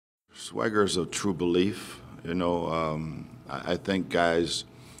Swagger is a true belief. I think guys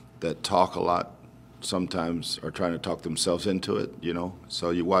that talk a lot sometimes are trying to talk themselves into it, so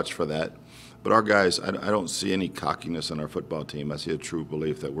you watch for that. But our guys, I don't see any cockiness on our football team. I see a true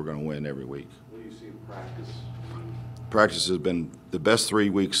belief that we're going to win every week. What do you see in practice? Practice has been the best 3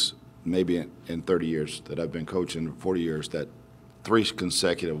 weeks maybe in 30 years that I've been coaching, 40 years, that 3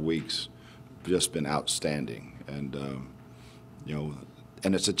 consecutive weeks have just been outstanding. And,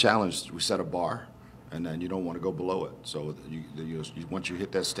 and it's a challenge. We set a bar, and then you don't want to go below it. So once you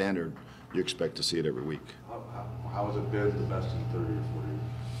hit that standard, you expect to see it every week. How has it been the best in 30 or 40 years?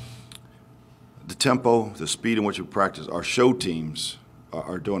 The tempo, the speed in which we practice, our show teams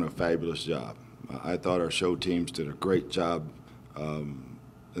are doing a fabulous job. I thought our show teams did a great job in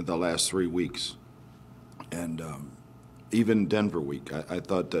the last 3 weeks. And even Denver week, I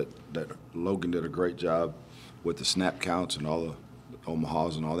thought that Logan did a great job with the snap counts and all the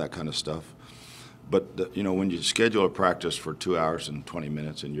Omahas and all that kind of stuff. But when you schedule a practice for 2 hours and 20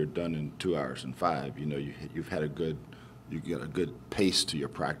 minutes and you're done in 2 hours and 5, you get a good pace to your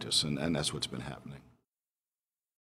practice, and that's what's been happening.